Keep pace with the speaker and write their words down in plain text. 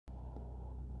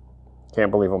Can't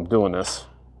believe I'm doing this.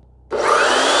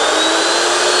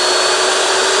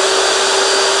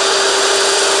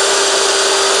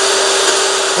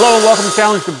 Hello and welcome to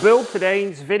Challenge to Build.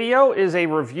 Today's video is a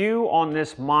review on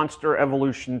this Monster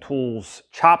Evolution Tools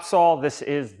chop saw. This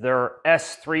is their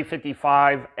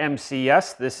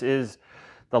S355MCS. This is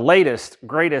the latest,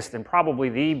 greatest, and probably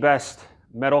the best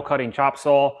metal cutting chop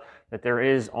saw that there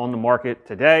is on the market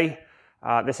today.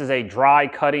 This is a dry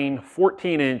cutting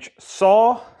 14-inch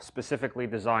saw, specifically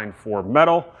designed for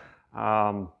metal.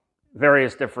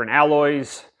 Various different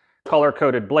alloys,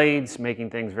 color-coded blades, making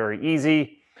things very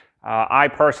easy. I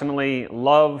personally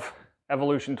love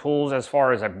Evolution Tools as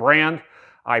far as a brand.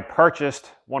 I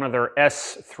purchased one of their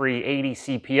S380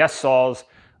 CPS saws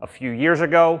a few years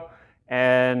ago,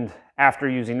 and after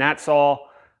using that saw,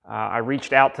 I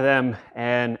reached out to them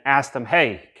and asked them,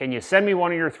 hey, can you send me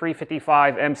one of your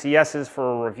 355 MCSs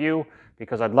for a review?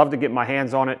 Because I'd love to get my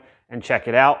hands on it and check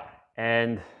it out.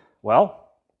 And well,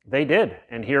 they did,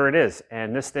 and here it is.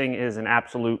 And this thing is an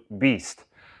absolute beast.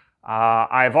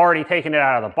 I've already taken it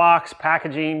out of the box.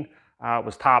 Packaging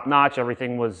was top notch.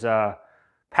 Everything was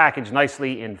packaged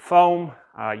nicely in foam.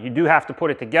 You do have to put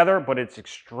it together, but it's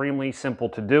extremely simple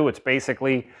to do. It's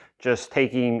basically just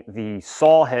taking the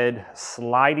saw head,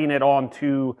 sliding it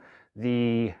onto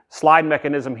the slide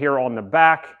mechanism here on the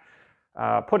back,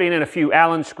 putting in a few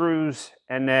Allen screws,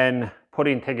 and then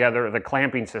putting together the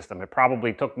clamping system. It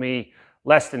probably took me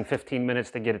less than 15 minutes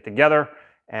to get it together,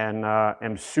 and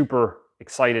I'm super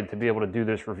excited to be able to do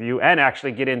this review and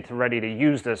actually get into ready to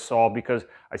use this saw because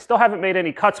I still haven't made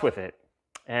any cuts with it.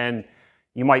 And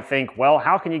you might think, well,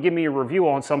 how can you give me a review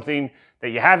on something that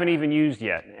you haven't even used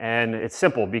yet? And it's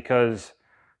simple because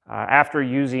after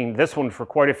using this one for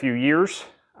quite a few years,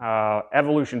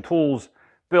 Evolution Tools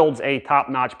builds a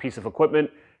top-notch piece of equipment,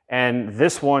 and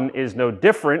this one is no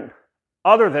different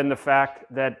other than the fact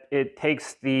that it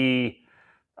takes the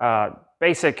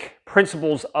basic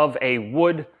principles of a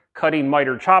wood cutting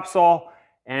miter chop saw,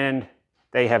 and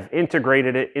they have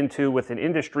integrated it with an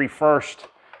industry-first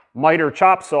miter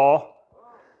chop saw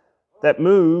that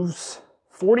moves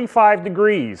 45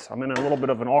 degrees. I'm in a little bit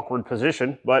of an awkward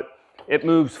position, but it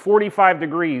moves 45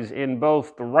 degrees in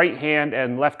both the right hand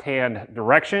and left hand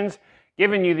directions,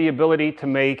 giving you the ability to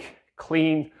make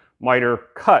clean miter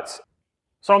cuts.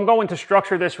 So I'm going to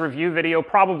structure this review video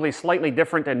probably slightly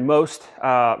different than most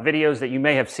videos that you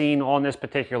may have seen on this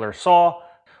particular saw.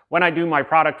 When I do my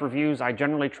product reviews, I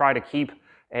generally try to keep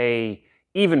an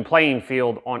even playing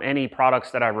field on any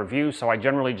products that I review. So I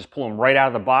generally just pull them right out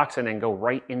of the box and then go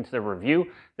right into the review.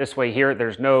 This way here,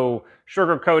 there's no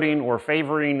sugarcoating or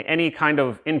favoring any kind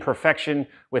of imperfection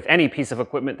with any piece of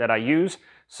equipment that I use.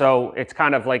 So it's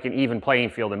kind of like an even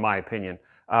playing field in my opinion.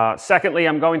 Secondly,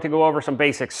 I'm going to go over some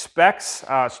basic specs,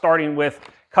 starting with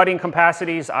cutting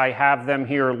capacities. I have them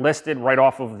here listed right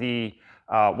off of the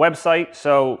website.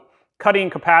 So cutting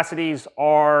capacities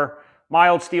are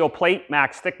mild steel plate,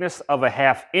 max thickness of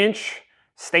 1/2 inch.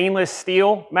 Stainless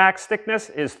steel, max thickness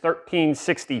is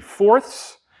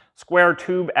 13/64. Square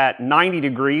tube at 90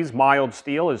 degrees, mild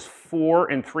steel is 4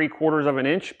 3/4 of an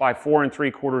inch by 4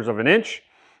 3/4 of an inch.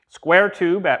 Square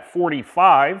tube at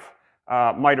 45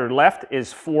 miter left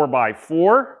is 4 by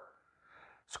 4.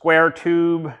 Square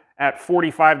tube at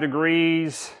 45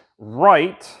 degrees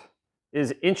right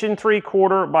is 1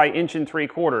 3/4 by 1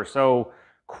 3/4. So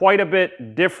quite a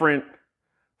bit different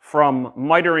from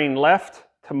mitering left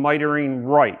to mitering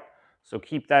right. So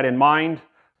keep that in mind.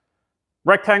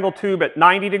 Rectangle tube at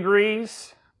 90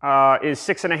 degrees is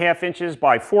 6.5 inches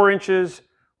by 4 inches.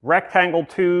 Rectangle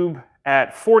tube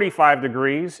at 45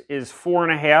 degrees is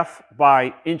 4.5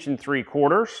 by 1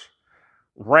 3/4.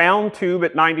 Round tube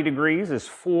at 90 degrees is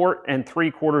 4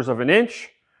 3/4 of an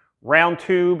inch. Round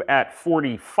tube at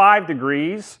 45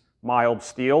 degrees, mild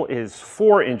steel, is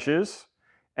 4 inches.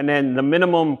 And then the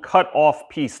minimum cut-off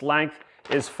piece length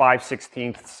is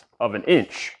 5/16 of an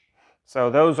inch. So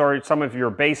those are some of your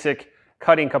basic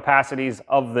cutting capacities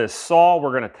of this saw.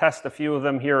 We're going to test a few of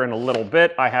them here in a little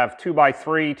bit. I have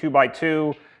 2x3,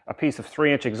 2x2, a piece of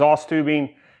 3-inch exhaust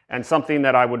tubing, and something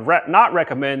that I would not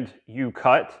recommend you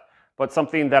cut, but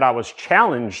something that I was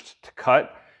challenged to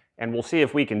cut, and we'll see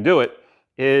if we can do it,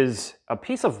 is a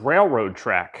piece of railroad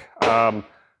track.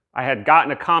 I had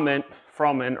gotten a comment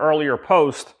from an earlier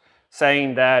post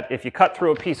saying that if you cut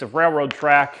through a piece of railroad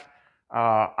track,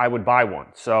 I would buy one.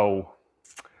 So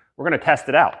we're going to test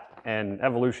it out, and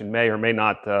Evolution may or may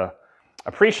not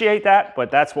appreciate that, but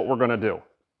that's what we're going to do.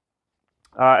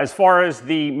 As far as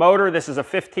the motor, this is a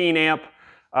 15 amp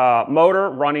motor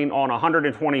running on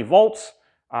 120 volts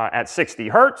at 60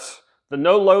 hertz. The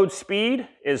no load speed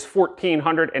is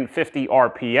 1450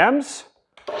 RPMs.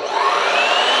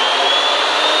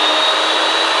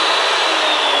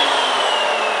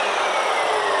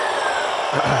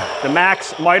 The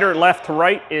max miter left to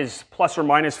right is plus or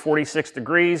minus 46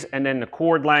 degrees, and then the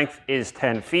cord length is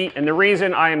 10 feet. And the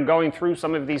reason I am going through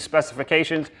some of these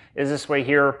specifications is this way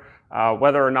here,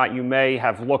 whether or not you may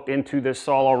have looked into this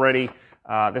saw already,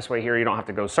 this way here you don't have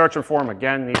to go searching for them.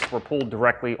 Again, these were pulled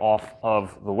directly off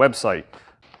of the website.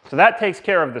 So that takes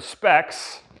care of the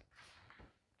specs.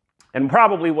 And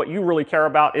probably what you really care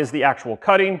about is the actual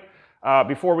cutting.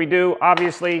 Before we do,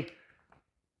 obviously,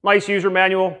 nice user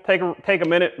manual. Take a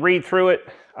minute, read through it.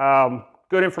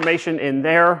 Good information in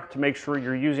there to make sure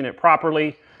you're using it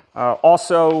properly.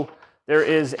 Also, there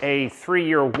is a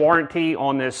 3-year warranty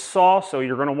on this saw, so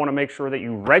you're going to want to make sure that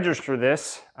you register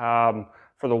this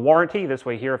for the warranty. This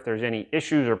way here, if there's any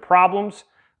issues or problems,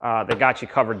 they got you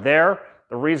covered there.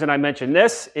 The reason I mention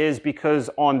this is because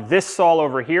on this saw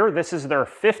over here, this is their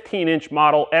 15-inch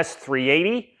model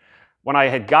S380. When I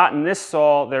had gotten this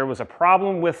saw, there was a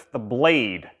problem with the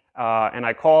blade, and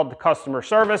I called the customer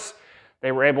service.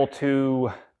 They were able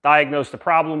to diagnose the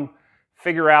problem,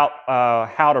 figure out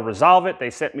how to resolve it. They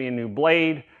sent me a new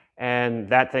blade, and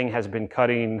that thing has been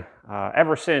cutting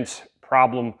ever since,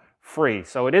 problem-free.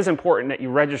 So it is important that you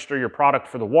register your product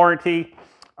for the warranty,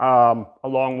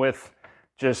 along with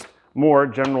just more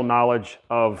general knowledge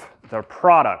of the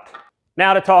product.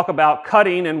 Now to talk about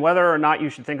cutting and whether or not you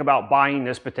should think about buying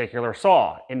this particular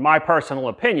saw. In my personal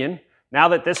opinion, now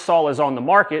that this saw is on the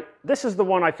market, this is the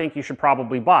one I think you should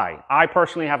probably buy. I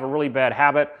personally have a really bad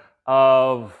habit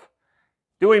of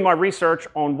doing my research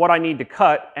on what I need to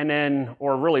cut, and then,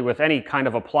 or really with any kind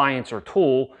of appliance or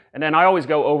tool, and then I always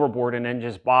go overboard and then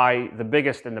just buy the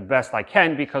biggest and the best I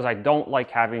can because I don't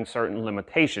like having certain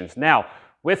limitations. Now,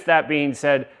 with that being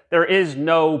said, there is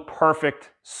no perfect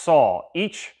saw.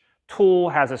 Each tool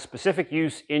has a specific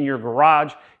use in your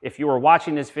garage. If you are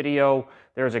watching this video,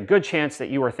 there's a good chance that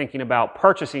you are thinking about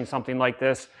purchasing something like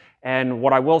this. And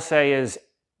what I will say is,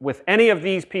 with any of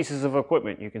these pieces of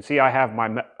equipment, you can see I have my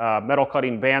metal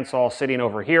cutting bandsaw sitting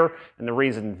over here. And the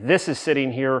reason this is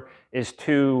sitting here is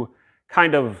to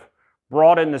kind of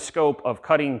broaden the scope of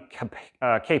cutting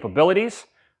capabilities,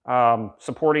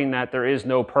 supporting that there is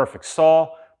no perfect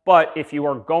saw. But if you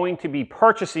are going to be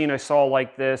purchasing a saw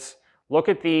like this, look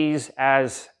at these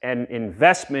as an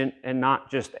investment and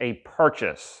not just a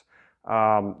purchase.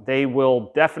 They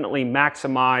will definitely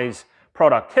maximize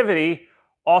productivity,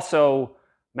 also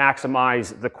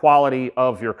maximize the quality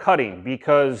of your cutting,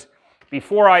 because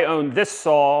before I owned this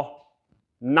saw,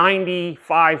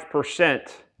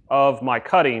 95% of my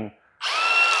cutting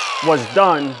was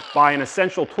done by an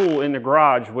essential tool in the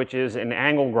garage, which is an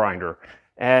angle grinder.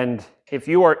 And if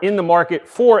you are in the market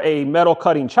for a metal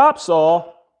cutting chop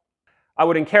saw, I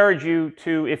would encourage you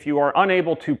to, if you are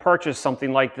unable to purchase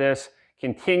something like this,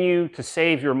 continue to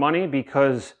save your money,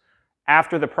 because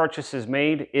after the purchase is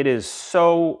made, it is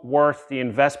so worth the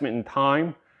investment in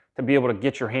time to be able to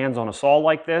get your hands on a saw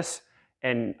like this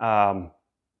and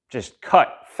just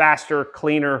cut faster,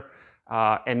 cleaner,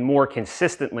 and more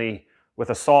consistently with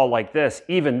a saw like this.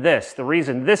 Even this, the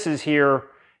reason this is here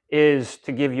is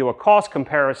to give you a cost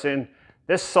comparison.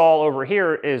 This saw over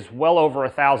here is well over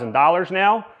 $1,000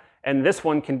 now, and this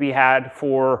one can be had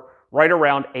for right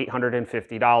around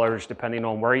 $850, depending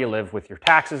on where you live with your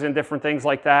taxes and different things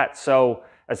like that. So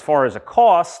as far as a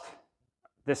cost,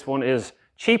 this one is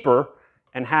cheaper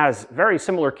and has very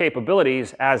similar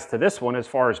capabilities as to this one as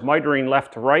far as mitering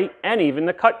left to right and even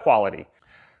the cut quality.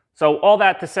 So all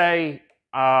that to say,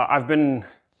 I've been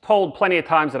told plenty of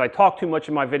times that I talk too much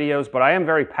in my videos, but I am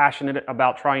very passionate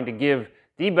about trying to give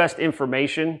the best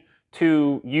information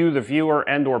to you, the viewer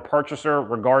and or purchaser,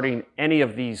 regarding any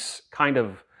of these kind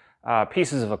of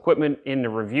pieces of equipment in the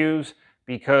reviews,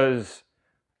 because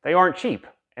they aren't cheap.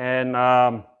 And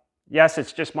yes,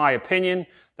 it's just my opinion.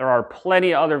 There are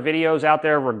plenty of other videos out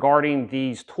there regarding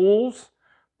these tools,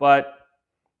 but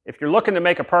if you're looking to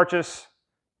make a purchase,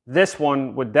 this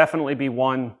one would definitely be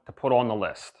one to put on the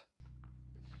list.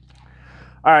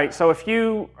 All right, so a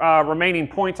few remaining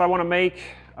points I want to make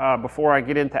before I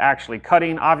get into actually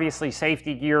cutting. Obviously,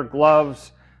 safety gear,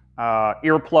 gloves,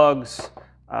 earplugs,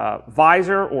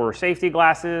 visor or safety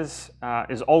glasses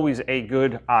is always a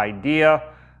good idea.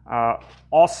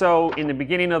 Also, in the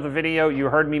beginning of the video, you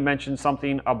heard me mention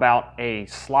something about a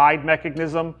slide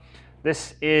mechanism.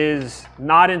 This is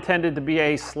not intended to be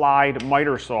a slide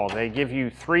miter saw. They give you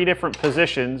 3 different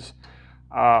positions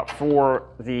for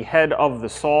the head of the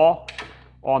saw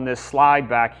on this slide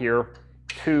back here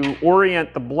to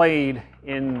orient the blade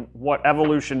in what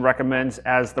Evolution recommends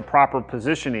as the proper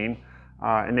positioning.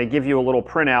 And they give you a little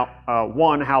printout,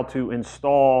 one, how to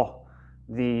install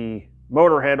the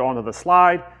motor head onto the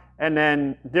slide, and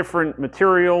then different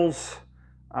materials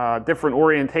different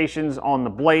orientations on the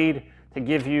blade to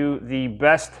give you the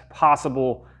best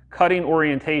possible cutting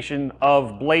orientation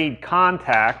of blade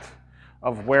contact,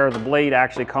 of where the blade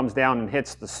actually comes down and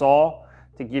hits the saw,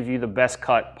 to give you the best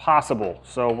cut possible.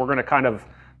 So we're going to kind of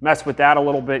mess with that a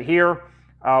little bit here.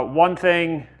 One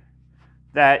thing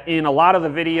that in a lot of the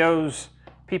videos,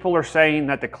 people are saying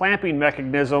that the clamping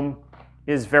mechanism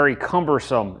is very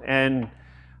cumbersome. And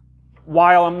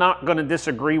while I'm not going to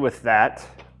disagree with that,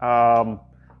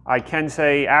 I can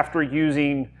say after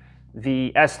using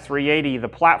the S380, the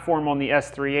platform on the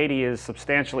S380 is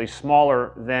substantially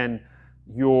smaller than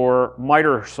your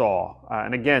miter saw.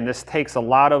 And again, this takes a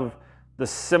lot of the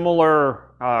similar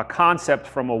concept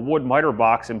from a wood miter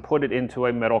box and put it into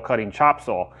a metal cutting chop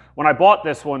saw. When I bought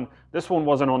this one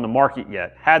wasn't on the market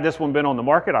yet. Had this one been on the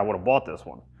market, I would have bought this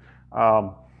one.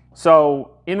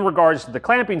 So in regards to the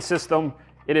clamping system,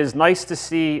 it is nice to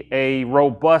see a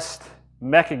robust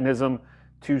mechanism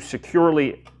to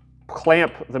securely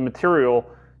clamp the material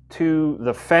to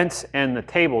the fence and the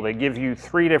table. They give you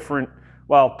two different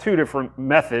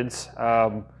methods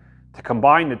to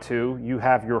combine the two. You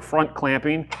have your front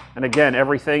clamping, and again,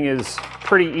 everything is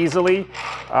pretty easily.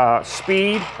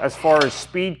 Speed, as far as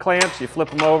speed clamps, you flip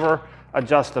them over,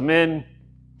 adjust them in.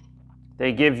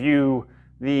 They give you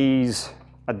these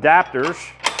adapters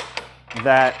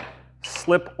that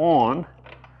slip on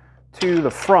to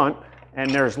the front, and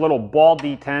there's little ball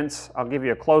detents. I'll give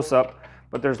you a close-up,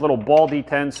 but there's little ball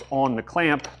detents on the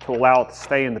clamp to allow it to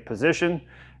stay in the position.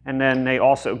 And then they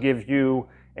also give you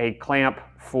a clamp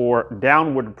for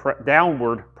downward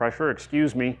pressure,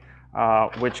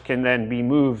 which can then be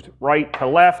moved right to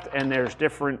left, and there's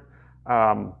different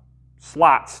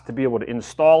slots to be able to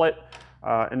install it.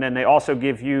 And then they also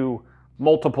give you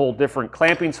multiple different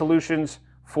clamping solutions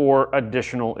for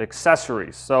additional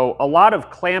accessories. So a lot of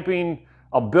clamping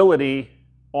ability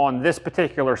on this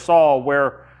particular saw,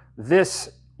 where this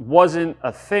wasn't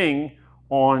a thing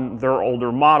on their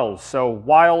older models. So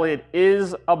while it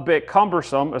is a bit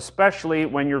cumbersome, especially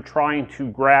when you're trying to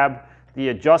grab the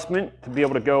adjustment to be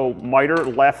able to go miter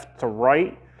left to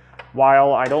right,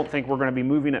 while I don't think we're going to be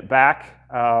moving it back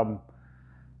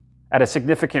at a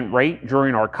significant rate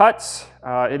during our cuts,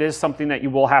 it is something that you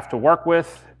will have to work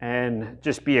with and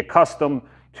just be accustomed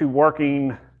to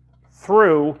working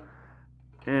through.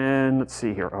 And let's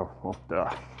see here.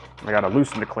 I got to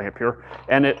loosen the clamp here.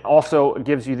 And it also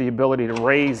gives you the ability to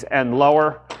raise and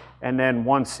lower. And then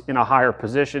once in a higher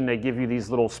position, they give you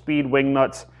these little speed wing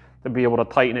nuts to be able to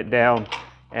tighten it down.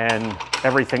 And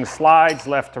everything slides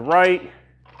left to right,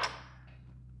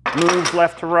 moves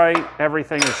left to right.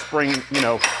 Everything is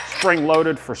spring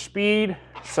loaded for speed.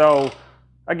 So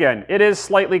again, it is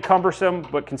slightly cumbersome,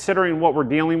 but considering what we're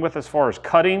dealing with as far as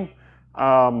cutting,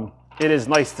 it is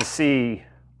nice to see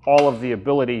all of the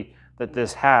ability that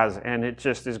this has, and it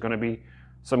just is going to be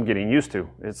some getting used to.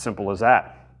 It's simple as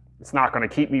that. It's not going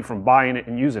to keep me from buying it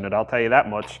and using it, I'll tell you that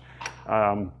much,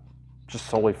 just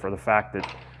solely for the fact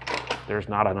that there's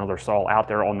not another saw out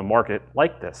there on the market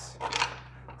like this.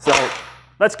 So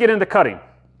let's get into cutting.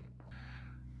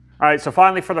 All right, so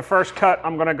finally for the first cut,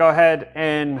 I'm going to go ahead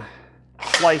and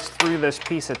slice through this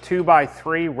piece of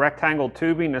 2x3 rectangle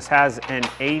tubing. This has an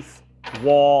 1/8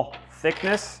 wall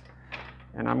thickness.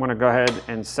 And I'm going to go ahead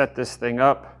and set this thing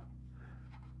up,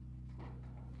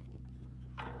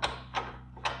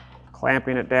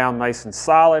 clamping it down nice and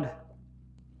solid.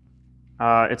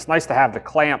 It's nice to have the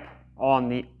clamp on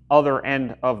the other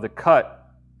end of the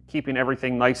cut, keeping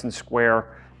everything nice and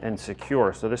square and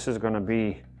secure. So this is going to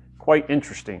be quite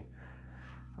interesting.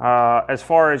 As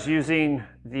far as using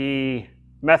the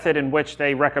method in which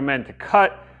they recommend to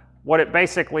cut, what it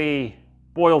basically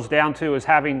boils down to is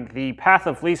having the path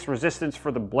of least resistance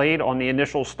for the blade on the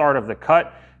initial start of the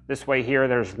cut. This way here,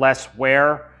 there's less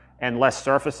wear and less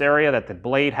surface area that the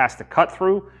blade has to cut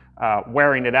through,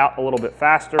 wearing it out a little bit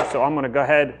faster. So I'm going to go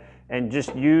ahead and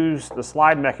just use the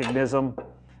slide mechanism,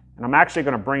 and I'm actually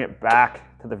going to bring it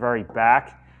back to the very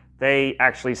back. They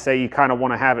actually say you kind of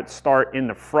want to have it start in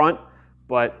the front,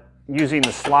 but using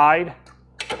the slide,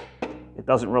 it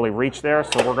doesn't really reach there,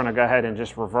 so we're going to go ahead and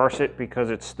just reverse it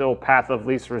because it's still path of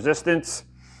least resistance,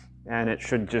 and it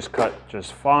should just cut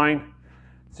just fine.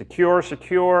 Secure,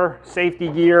 safety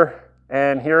gear,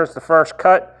 and here's the first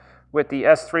cut with the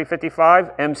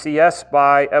S355MCS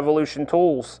by Evolution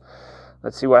Tools.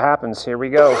 Let's see what happens. Here we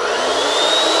go.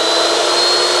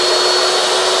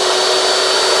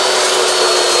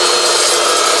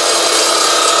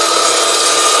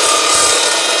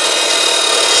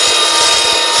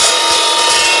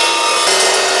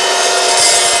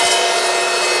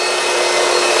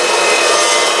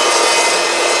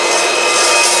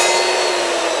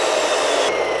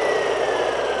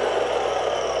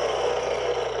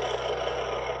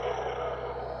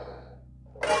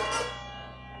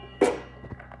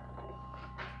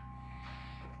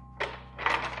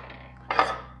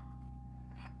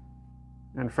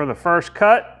 And for the first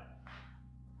cut,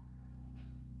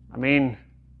 I mean,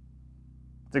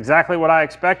 it's exactly what I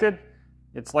expected.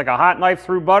 It's like a hot knife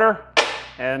through butter,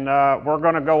 and we're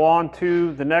going to go on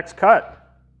to the next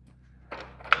cut.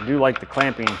 I do like the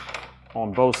clamping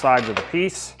on both sides of the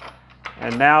piece.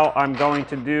 And now I'm going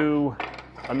to do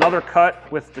another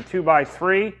cut with the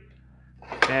 2x3,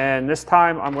 and this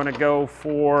time I'm going to go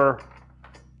for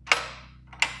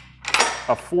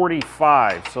a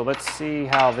 45. So let's see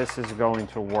how this is going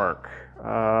to work.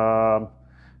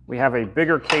 We have a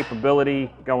bigger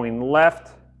capability going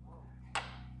left.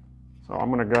 So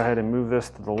I'm going to go ahead and move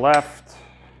this to the left.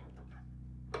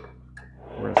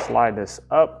 We're going to slide this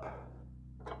up.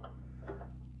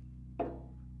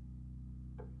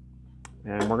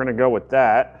 And we're going to go with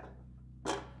that.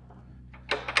 We're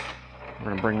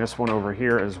going to bring this one over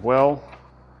here as well.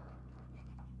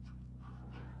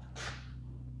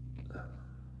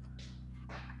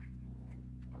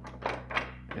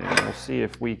 And we'll see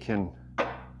if we can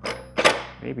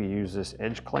maybe use this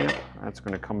edge clamp. That's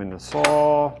going to come in the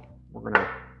saw. We're going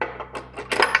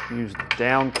to use the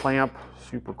down clamp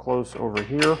super close over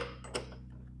here.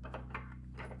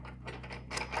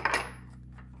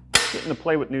 Getting to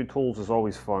play with new tools is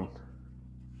always fun.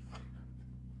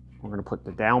 We're going to put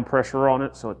the down pressure on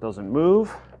it so it doesn't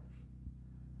move.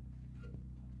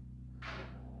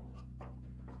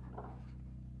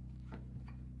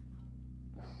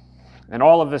 And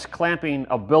all of this clamping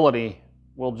ability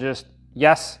will just,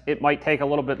 yes, it might take a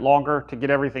little bit longer to get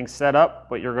everything set up,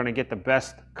 but you're going to get the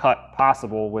best cut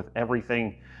possible with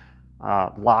everything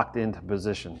locked into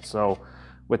position. So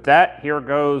with that, here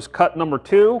goes cut number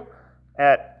 2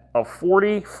 at a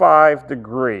 45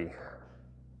 degree.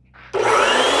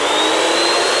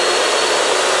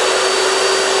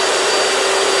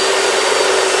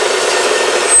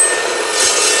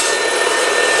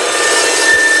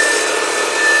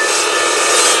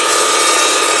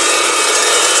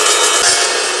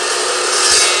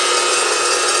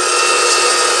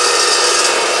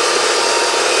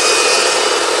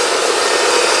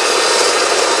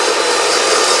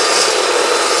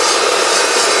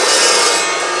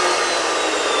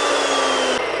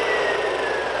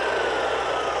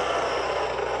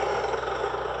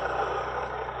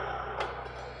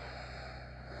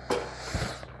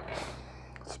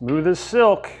 Smooth as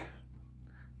silk.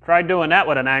 Try doing that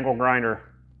with an angle grinder.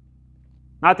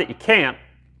 Not that you can't,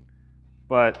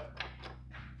 but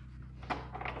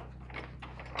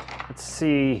let's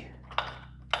see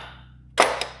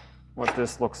what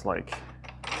this looks like.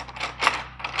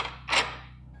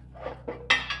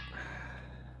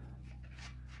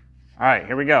 All right,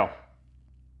 here we go.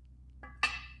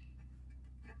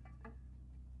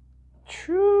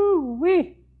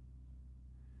 Choo-wee.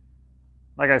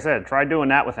 Like I said, try doing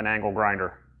that with an angle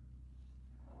grinder.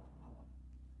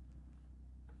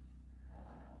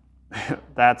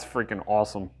 That's freaking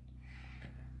awesome.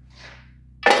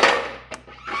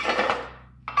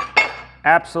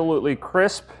 Absolutely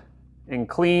crisp and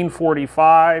clean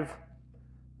 45.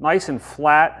 Nice and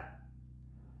flat.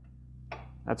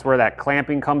 That's where that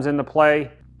clamping comes into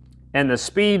play. And the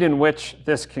speed in which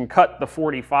this can cut the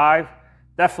 45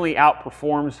 definitely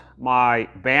outperforms my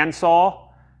bandsaw.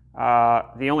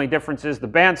 The only difference is the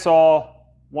bandsaw,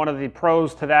 one of the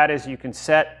pros to that is you can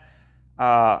set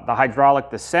the hydraulic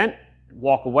descent,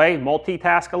 walk away,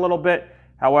 multitask a little bit.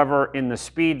 However, in the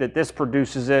speed that this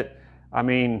produces it, I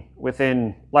mean,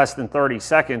 within less than 30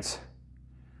 seconds,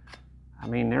 I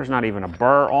mean, there's not even a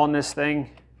burr on this thing.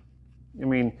 I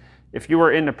mean, if you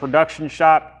were in the production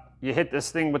shop, you hit this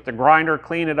thing with the grinder,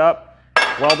 clean it up,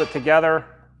 weld it together,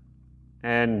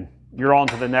 and you're on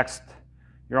to the next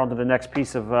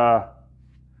piece of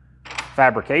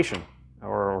fabrication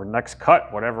or next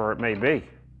cut, whatever it may be.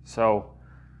 So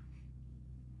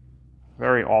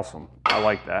very awesome. I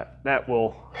like that. That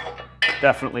will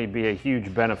definitely be a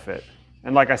huge benefit.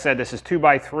 And like I said, this is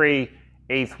 2x3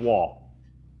 1/8 wall.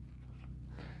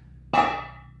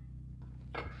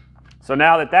 So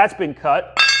now that that's been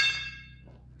cut,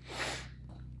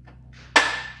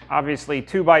 obviously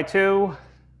 2x2. I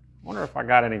wonder if I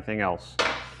got anything else.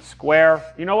 Square.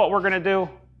 You know what we're going to do?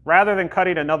 Rather than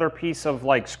cutting another piece of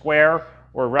like square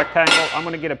or rectangle, I'm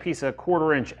going to get a piece of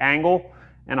 1/4 inch angle,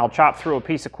 and I'll chop through a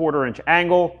piece of 1/4 inch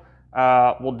angle.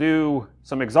 We'll do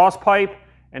some exhaust pipe,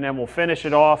 and then we'll finish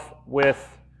it off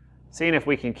with seeing if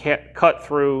we can cut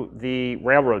through the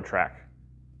railroad track.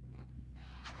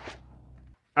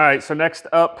 All right, so next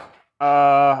up,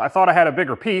 I thought I had a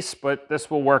bigger piece, but this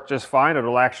will work just fine.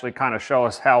 It'll actually kind of show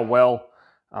us how well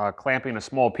clamping a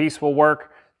small piece will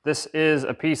work. This is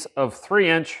a piece of 3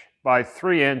 inch by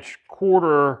 3 inch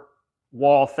 1/4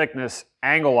 wall thickness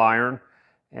angle iron,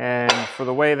 And for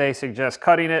the way they suggest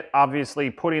cutting it,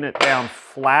 obviously putting it down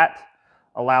flat,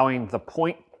 allowing the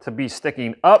point to be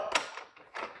sticking up.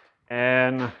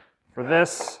 And for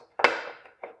this,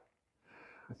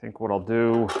 I think what I'll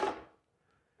do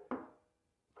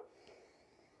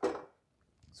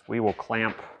is we will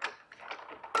clamp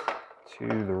to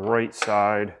the right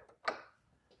side.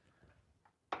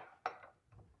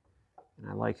 And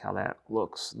I like how that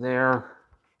looks there.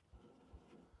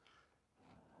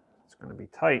 It's going to be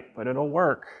tight, but it'll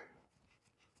work.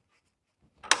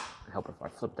 I hope if I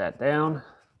flip that down.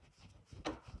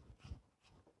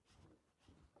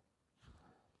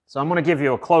 So I'm going to give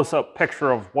you a close-up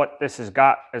picture of what this has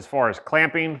got as far as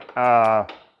clamping.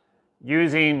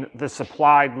 Using the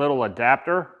supplied little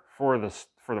adapter for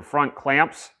the front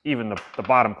clamps, even the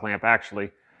bottom clamp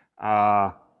actually.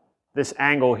 This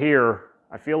angle here,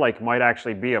 I feel like might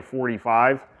actually be a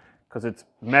 45 because it's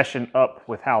meshing up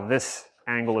with how this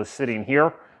angle is sitting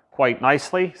here quite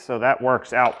nicely. So that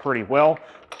works out pretty well.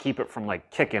 Keep it from like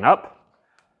kicking up.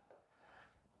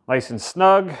 Nice and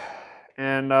snug.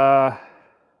 And we'll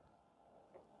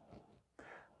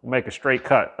make a straight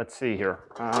cut. Let's see here.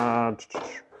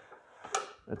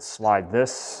 Let's slide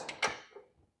this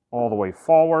all the way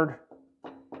forward.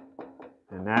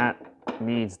 And that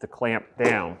needs to clamp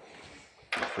down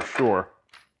for sure.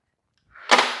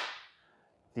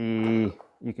 You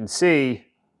can see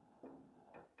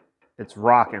it's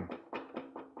rocking.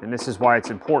 And this is why it's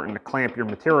important to clamp your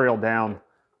material down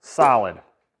solid.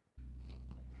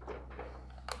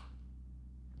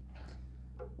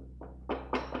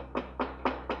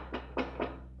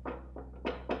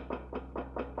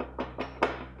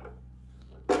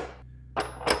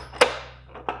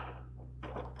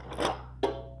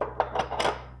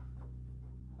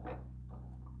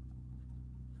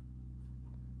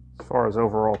 As far as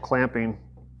overall clamping,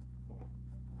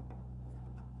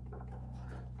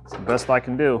 it's the best I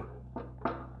can do.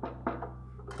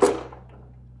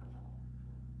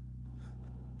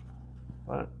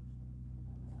 But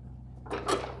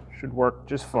should work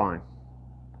just fine.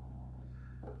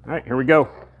 All right, here we go.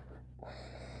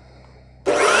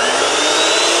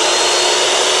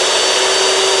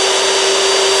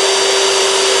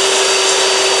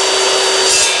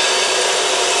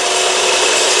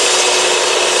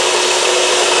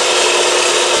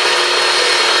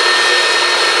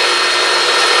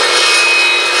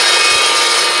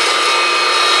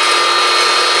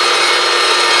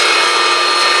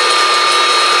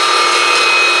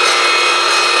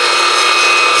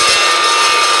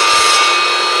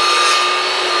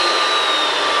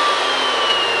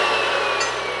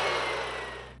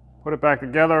 Put it back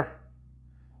together.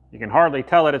 You can hardly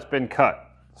tell that it's been cut.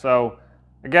 So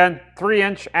again,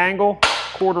 3-inch angle,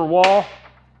 quarter wall.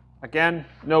 Again,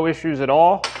 no issues at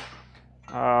all.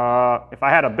 If I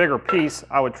had a bigger piece,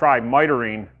 I would try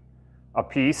mitering a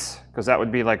piece because that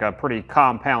would be like a pretty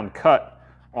compound cut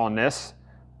on this.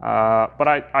 But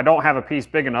I don't have a piece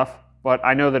big enough, but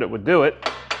I know that it would do it.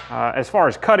 As far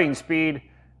as cutting speed,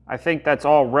 I think that's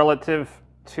all relative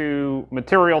to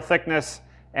material thickness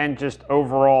and just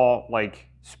overall like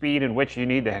speed in which you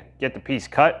need to get the piece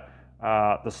cut.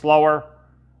 The slower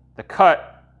the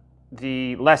cut,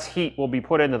 the less heat will be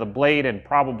put into the blade and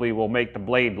probably will make the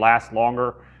blade last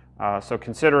longer. So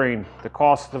considering the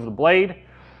cost of the blade,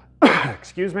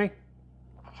 excuse me,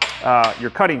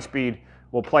 your cutting speed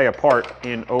will play a part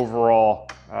in overall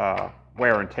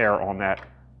wear and tear on that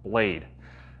blade.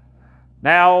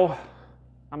 Now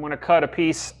I'm going to cut a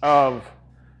piece of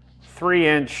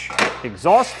 3-inch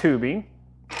exhaust tubing,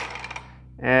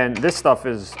 and this stuff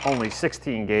is only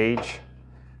 16 gauge,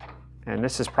 and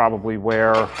this is probably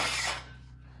where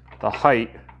the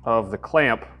height of the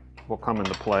clamp will come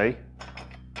into play.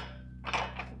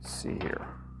 Let's see here.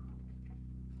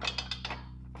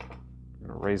 I'm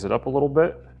going to raise it up a little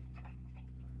bit.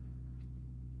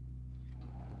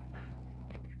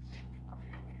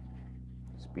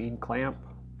 Speed clamp.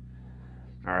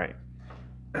 All right.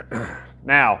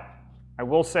 Now, I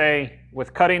will say,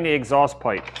 with cutting the exhaust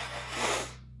pipe,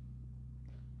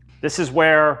 this is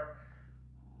where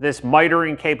this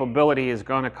mitering capability is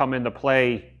going to come into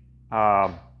play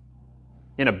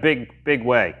in a big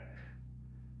way.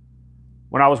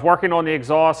 When I was working on the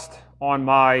exhaust on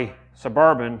my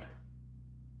Suburban,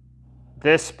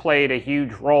 this played a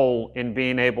huge role in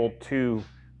being able to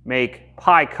make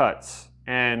pie cuts.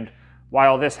 And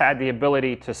while this had the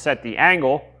ability to set the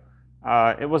angle,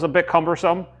 it was a bit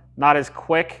cumbersome, not as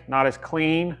quick, not as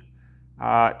clean.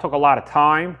 It took a lot of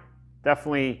time.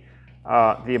 Definitely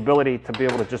the ability to be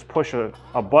able to just push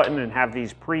a button and have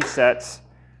these presets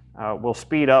will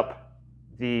speed up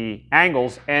the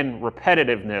angles and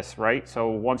repetitiveness, right? So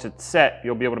once it's set,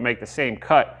 you'll be able to make the same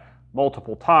cut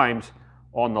multiple times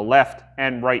on the left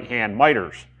and right hand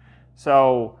miters.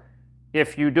 So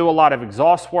if you do a lot of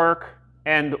exhaust work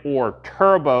and or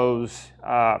turbos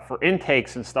for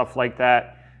intakes and stuff like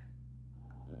that,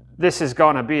 this is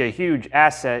going to be a huge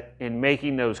asset in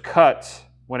making those cuts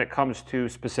when it comes to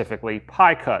specifically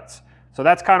pie cuts. So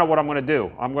that's kind of what I'm going to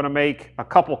do. I'm going to make a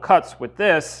couple cuts with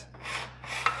this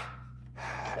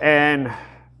and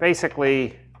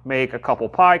basically make a couple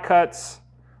pie cuts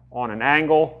on an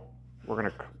angle. We're going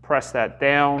to press that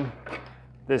down.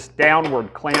 This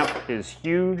downward clamp is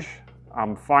huge.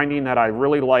 I'm finding that I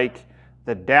really like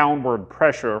the downward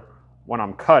pressure when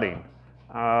I'm cutting.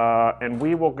 And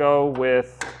we will go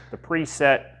with the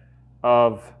preset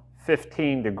of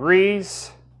 15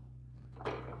 degrees.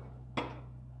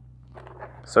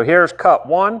 So here's cut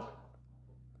one.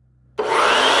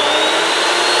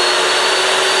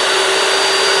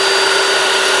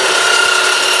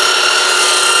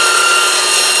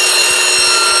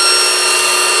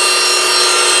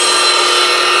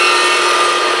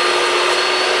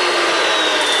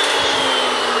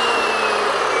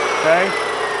 Okay,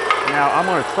 now I'm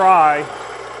going to try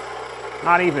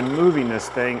not even moving this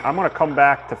thing. I'm going to come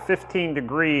back to 15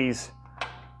 degrees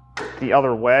the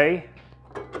other way.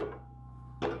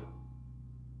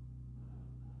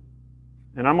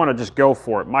 And I'm going to just go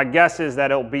for it. My guess is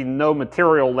that it'll be no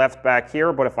material left back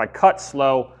here, but if I cut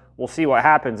slow, we'll see what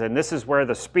happens. And this is where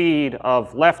the speed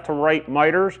of left to right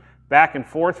miters back and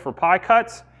forth for pie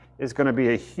cuts is going to be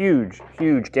a huge,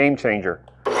 huge game changer.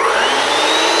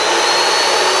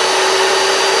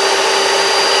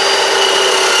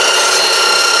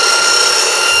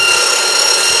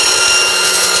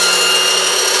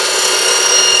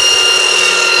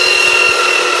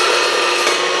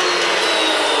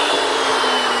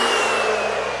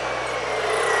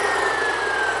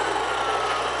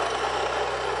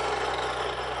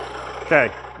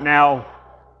 Okay, now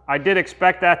I did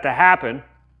expect that to happen,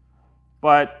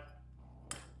 but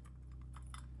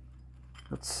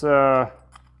let's, I'm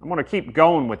going to keep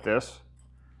going with this.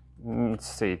 Let's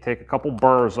see, take a couple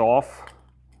burrs off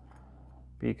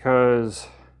because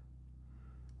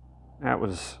that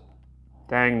was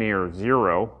dang near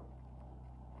 0.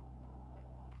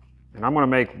 And I'm going to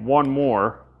make one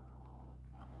more.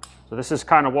 So this is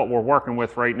kind of what we're working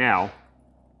with right now.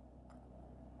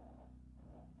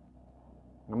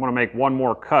 I'm going to make one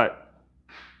more cut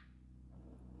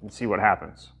and see what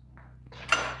happens.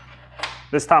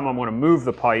 This time I'm going to move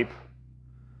the pipe.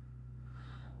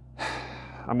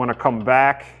 I'm going to come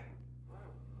back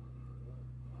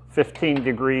 15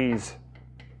 degrees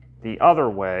the other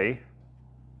way.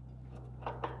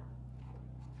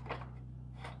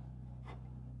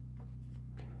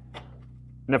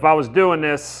 And if I was doing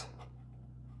this,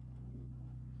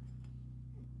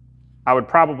 I would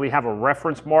probably have a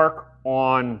reference mark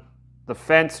on the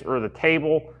fence or the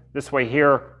table. This way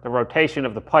here, the rotation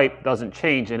of the pipe doesn't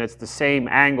change and it's the same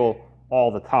angle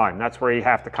all the time. That's where you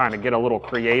have to kind of get a little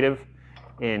creative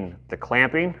in the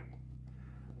clamping.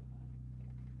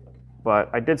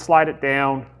 But I did slide it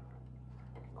down,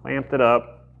 clamped it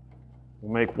up.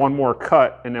 We'll make one more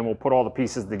cut and then we'll put all the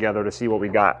pieces together to see what we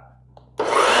got.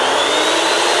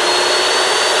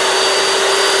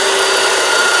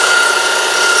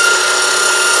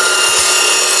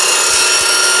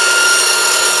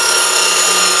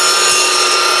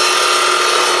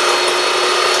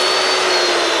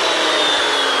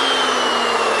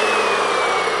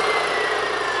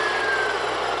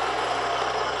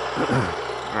 All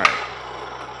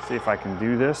right, see if I can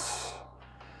do this.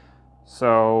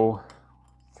 So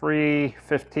 3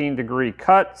 15-degree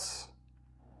cuts.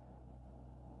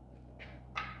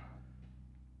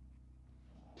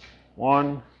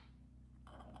 One,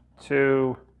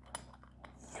 two,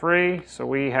 three. So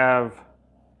we have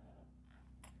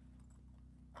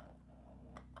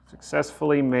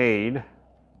successfully made,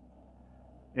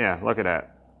 yeah, look at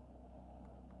that.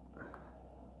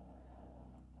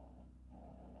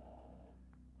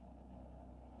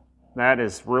 That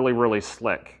is really, really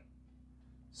slick.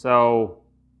 So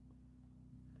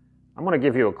I'm going to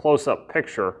give you a close-up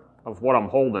picture of what I'm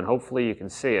holding. Hopefully you can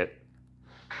see it.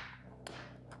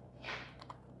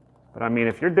 But I mean,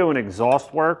 if you're doing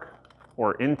exhaust work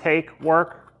or intake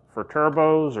work for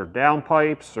turbos or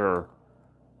downpipes or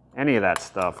any of that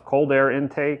stuff, cold air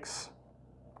intakes,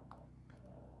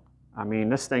 I mean,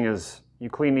 this thing is, you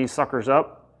clean these suckers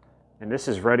up and this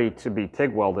is ready to be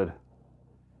TIG welded.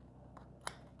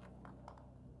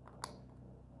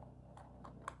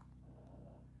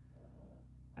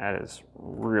 That is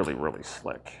really, really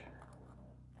slick.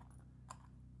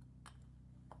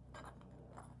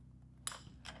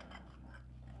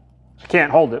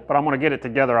 can't hold it, but I'm going to get it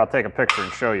together. I'll take a picture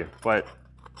and show you. But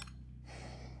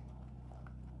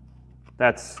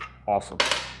that's awesome.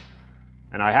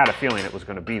 And I had a feeling it was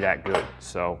going to be that good.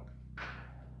 So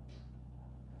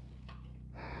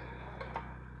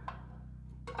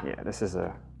yeah, this is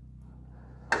a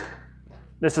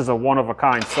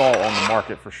one-of-a-kind saw on the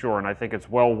market for sure, and I think it's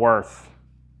well worth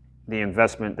the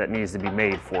investment that needs to be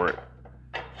made for it.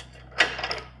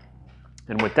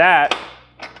 And with that,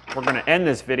 we're going to end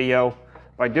this video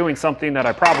by doing something that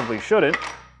I probably shouldn't.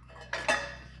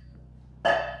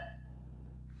 But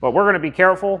we're going to be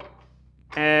careful,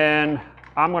 and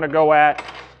I'm going to go at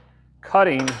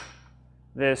cutting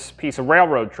this piece of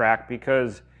railroad track,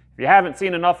 because if you haven't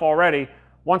seen enough already,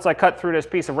 once I cut through this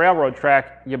piece of railroad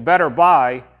track, you better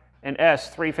buy an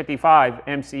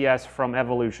S355MCS from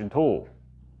Evolution Tool.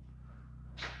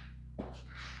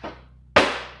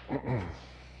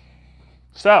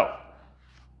 So,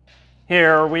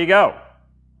 here we go.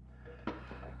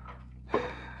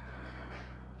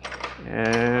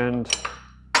 And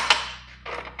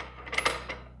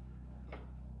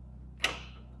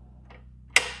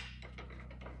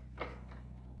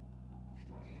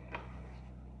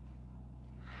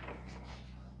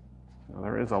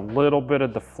there is a little bit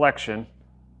of deflection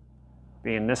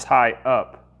being this high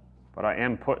up, but I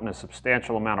am putting a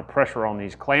substantial amount of pressure on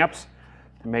these clamps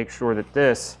to make sure that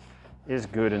this is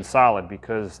good and solid,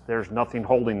 because there's nothing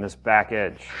holding this back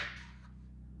edge.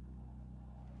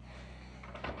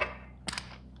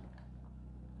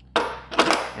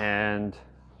 And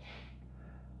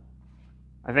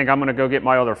I think I'm going to go get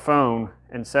my other phone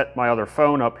and set my other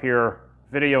phone up here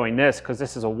videoing this, because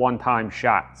this is a one-time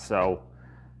shot. So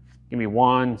give me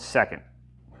 1 second.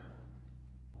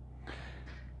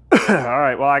 All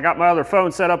right, well, I got my other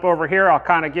phone set up over here. I'll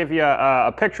kind of give you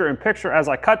a picture-in-picture as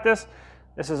I cut this.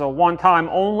 This is a one-time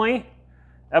only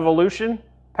Evolution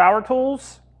power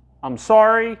tools. I'm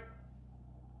sorry,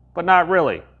 but not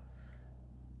really.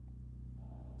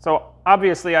 So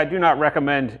obviously I do not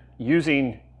recommend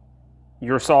using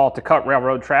your saw to cut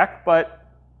railroad track, but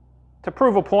to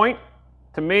prove a point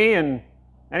to me and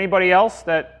anybody else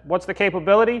that what's the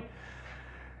capability,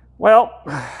 well,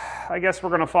 I guess we're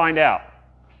going to find out.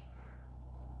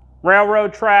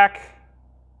 Railroad track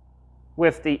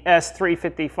with the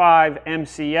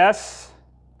S355MCS.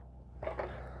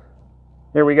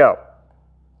 Here we go.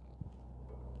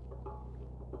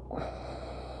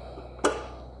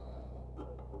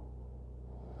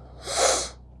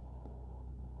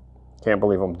 Can't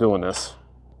believe I'm doing this.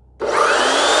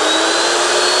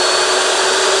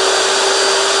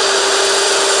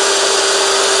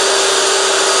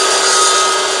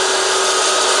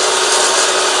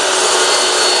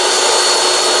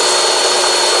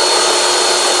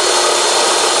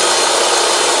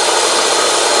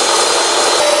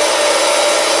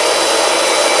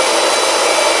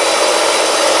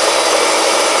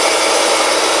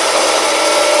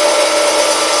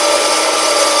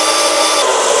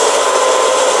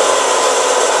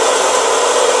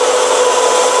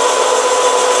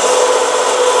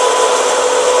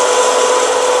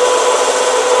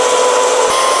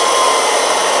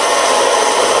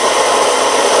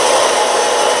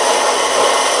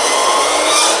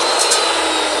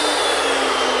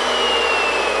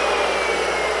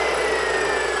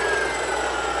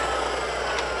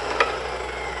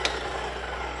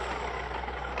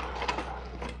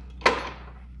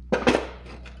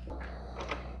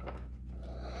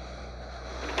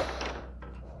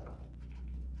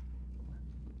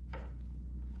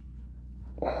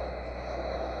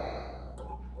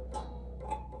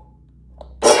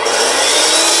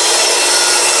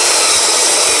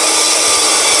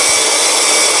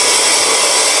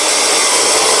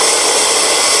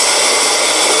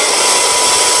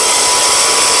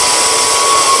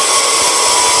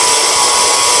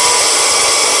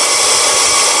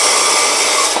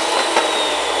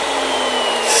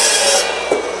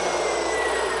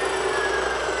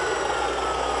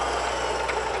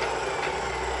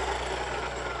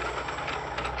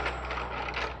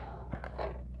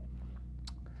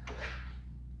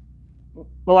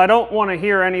 Well, I don't want to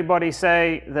hear anybody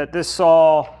say that this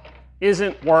saw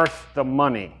isn't worth the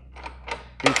money,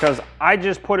 because I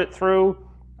just put it through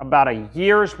about a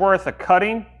year's worth of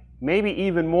cutting, maybe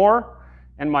even more,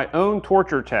 and my own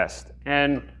torture test.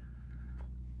 And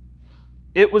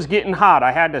it was getting hot.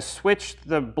 I had to switch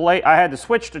the blade, I had to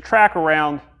switch the track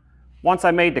around once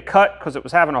I made the cut, because it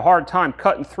was having a hard time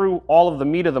cutting through all of the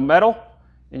meat of the metal.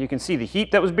 And you can see the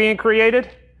heat that was being created.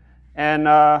 And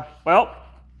well,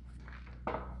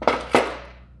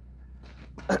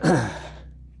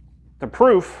 the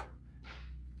proof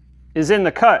is in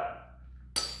the cut.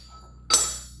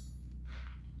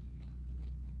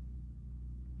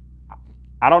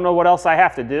 I don't know what else I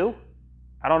have to do.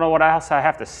 I don't know what else I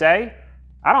have to say.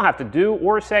 I don't have to do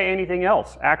or say anything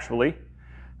else, actually.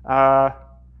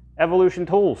 Evolution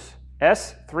Tools,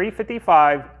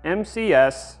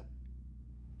 S355MCS.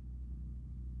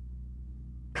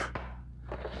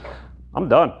 I'm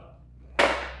done.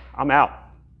 I'm out.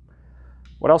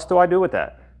 What else do I do with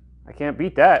that? I can't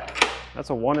beat that. That's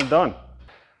a one and done.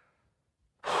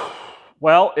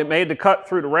 Well, it made the cut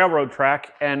through the railroad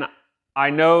track, and I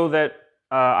know that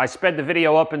I sped the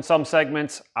video up in some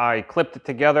segments. I clipped it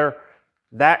together.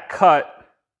 That cut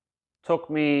took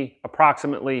me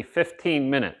approximately 15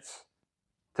 minutes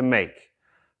to make.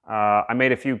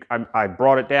 I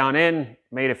brought it down in,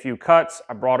 made a few cuts.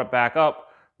 I brought it back up,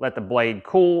 let the blade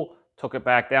cool, took it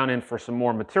back down in for some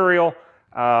more material.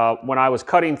 When I was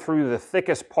cutting through the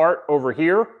thickest part over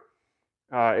here,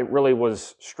 it really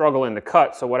was struggling to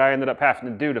cut. So what I ended up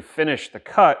having to do to finish the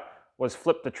cut was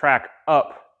flip the track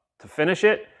up to finish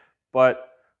it. But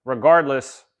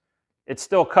regardless, it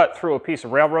still cut through a piece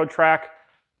of railroad track.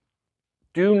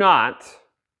 Do not,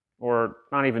 or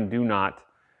not even do not,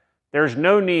 there's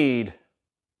no need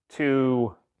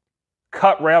to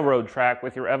cut railroad track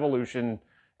with your Evolution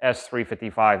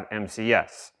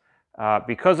S355MCS.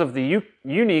 Because of the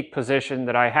unique position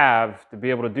that I have to be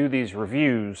able to do these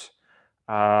reviews,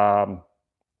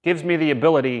 gives me the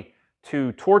ability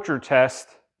to torture test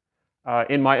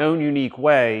in my own unique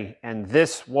way, and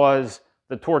this was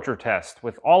the torture test.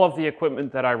 With all of the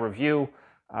equipment that I review,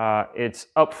 it's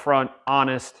upfront,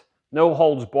 honest, no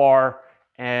holds bar,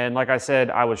 and like I said,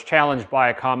 I was challenged by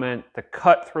a comment to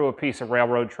cut through a piece of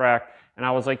railroad track, and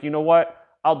I was like, you know what?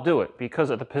 I'll do it. Because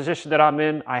of the position that I'm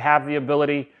in, I have the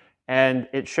ability, and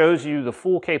it shows you the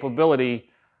full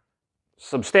capability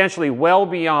substantially well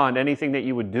beyond anything that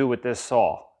you would do with this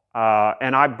saw.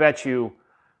 And I bet you,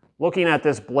 looking at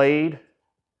this blade,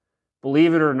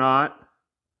 believe it or not,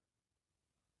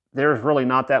 there's really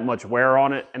not that much wear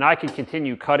on it, and I can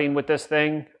continue cutting with this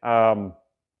thing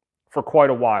for quite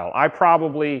a while. I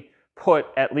probably put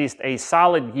at least a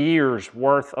solid year's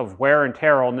worth of wear and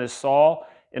tear on this saw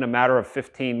in a matter of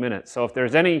 15 minutes. So if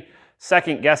there's any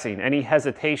second guessing, any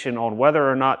hesitation on whether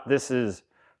or not this is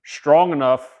strong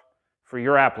enough for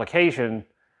your application,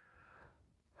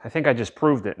 I think I just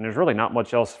proved it, and there's really not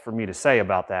much else for me to say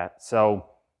about that. So,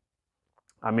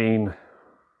 I mean,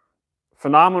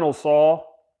 phenomenal saw.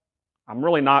 I'm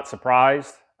really not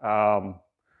surprised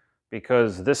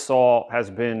because this saw has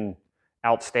been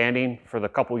outstanding for the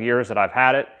couple years that I've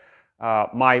had it.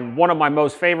 One of my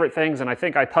most favorite things, and I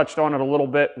think I touched on it a little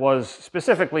bit, was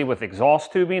specifically with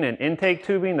exhaust tubing and intake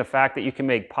tubing, the fact that you can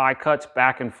make pie cuts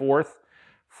back and forth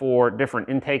for different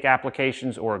intake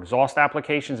applications or exhaust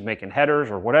applications, making headers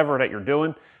or whatever that you're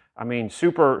doing. I mean,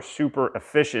 super, super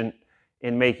efficient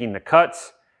in making the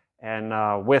cuts.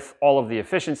 And with all of the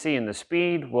efficiency and the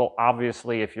speed, will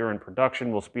obviously, if you're in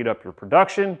production, will speed up your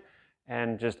production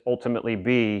and just ultimately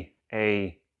be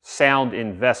a sound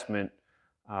investment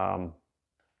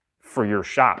for your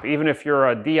shop. Even if you're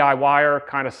a DIYer,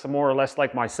 kind of more or less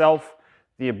like myself,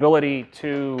 the ability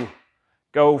to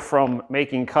go from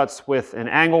making cuts with an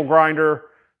angle grinder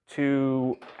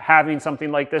to having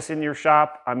something like this in your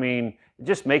shop, I mean, it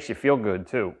just makes you feel good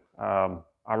too.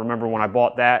 I remember when I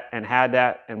bought that and had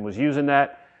that and was using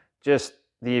that, just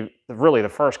really the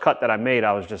first cut that I made,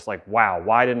 I was just like, wow,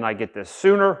 why didn't I get this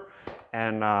sooner?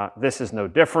 And this is no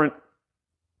different.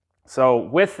 So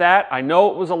with that, I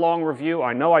know it was a long review.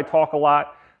 I know I talk a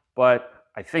lot, but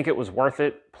I think it was worth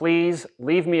it. Please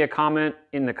leave me a comment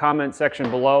in the comment section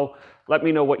below. Let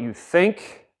me know what you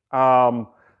think. I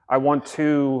want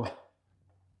to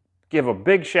give a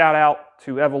big shout out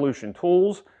to Evolution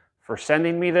Tools for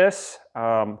sending me this.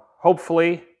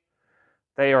 Hopefully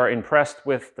they are impressed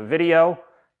with the video.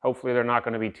 Hopefully they're not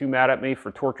going to be too mad at me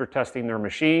for torture testing their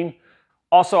machine.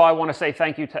 Also, I want to say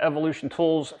thank you to Evolution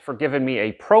Tools for giving me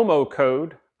a promo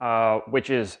code, which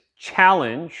is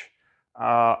CHALLENGE.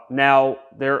 Now,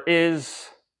 there is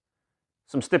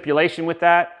some stipulation with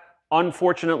that.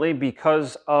 Unfortunately,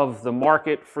 because of the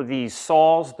market for these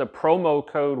saws, the promo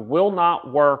code will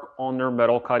not work on their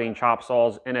metal cutting chop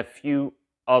saws and a few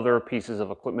other pieces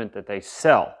of equipment that they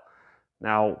sell.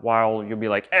 Now, while you'll be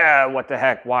like, what the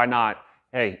heck, why not?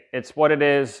 Hey, it's what it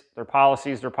is. Their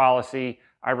policy is their policy.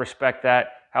 I respect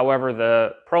that. However,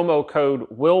 the promo code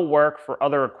will work for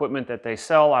other equipment that they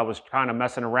sell. I was kind of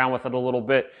messing around with it a little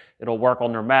bit. It'll work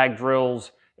on their mag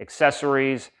drills,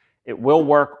 accessories. It will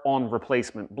work on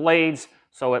replacement blades.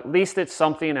 So at least it's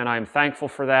something, and I'm thankful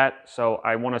for that. So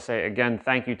I want to say again,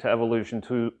 thank you to Evolution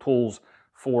Tools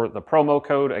for the promo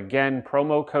code. Again,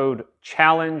 promo code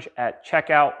CHALLENGE at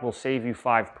checkout will save you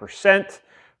 5%.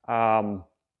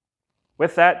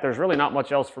 with that, there's really not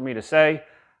much else for me to say.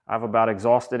 I've about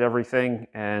exhausted everything,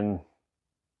 and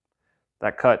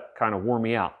that cut kind of wore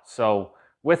me out. So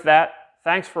with that,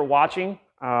 thanks for watching.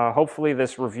 Hopefully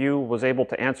this review was able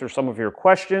to answer some of your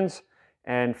questions.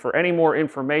 And for any more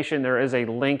information, there is a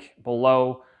link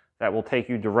below that will take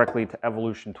you directly to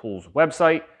Evolution Tools'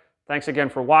 website. Thanks again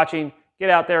for watching. Get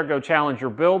out there, go challenge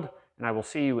your build, and I will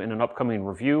see you in an upcoming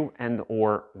review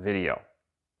and/or video.